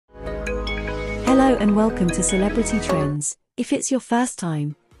Hello and welcome to Celebrity Trends. If it's your first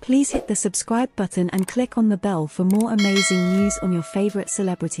time, please hit the subscribe button and click on the bell for more amazing news on your favorite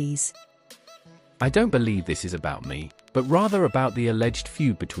celebrities. I don't believe this is about me, but rather about the alleged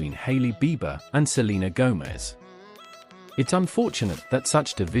feud between Hailey Bieber and Selena Gomez. It's unfortunate that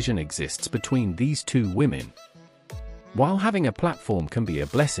such division exists between these two women. While having a platform can be a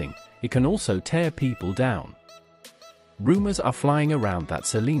blessing, it can also tear people down. Rumors are flying around that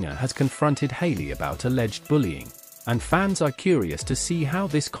Selena has confronted Hailey about alleged bullying, and fans are curious to see how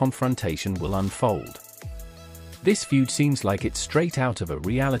this confrontation will unfold. This feud seems like it's straight out of a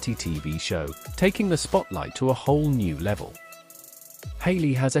reality TV show, taking the spotlight to a whole new level.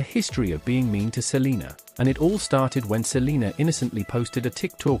 Hailey has a history of being mean to Selena, and it all started when Selena innocently posted a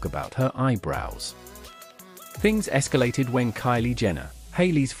TikTok about her eyebrows. Things escalated when Kylie Jenner,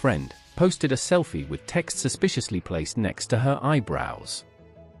 Hailey's friend, posted a selfie with text suspiciously placed next to her eyebrows.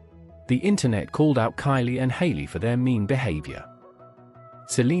 The internet called out Kylie and Hailey for their mean behavior.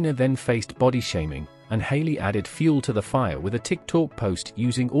 Selena then faced body shaming, and Hailey added fuel to the fire with a TikTok post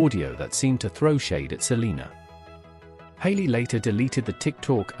using audio that seemed to throw shade at Selena. Hailey later deleted the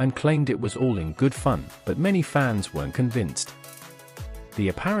TikTok and claimed it was all in good fun, but many fans weren't convinced. The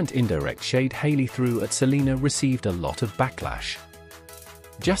apparent indirect shade Hailey threw at Selena received a lot of backlash.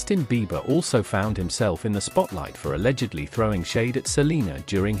 Justin Bieber also found himself in the spotlight for allegedly throwing shade at Selena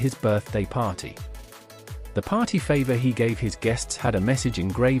during his birthday party. The party favor he gave his guests had a message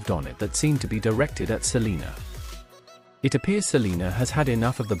engraved on it that seemed to be directed at Selena. It appears Selena has had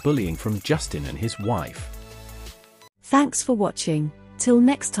enough of the bullying from Justin and his wife. Thanks for watching. Till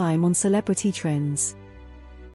next time on Celebrity Trends.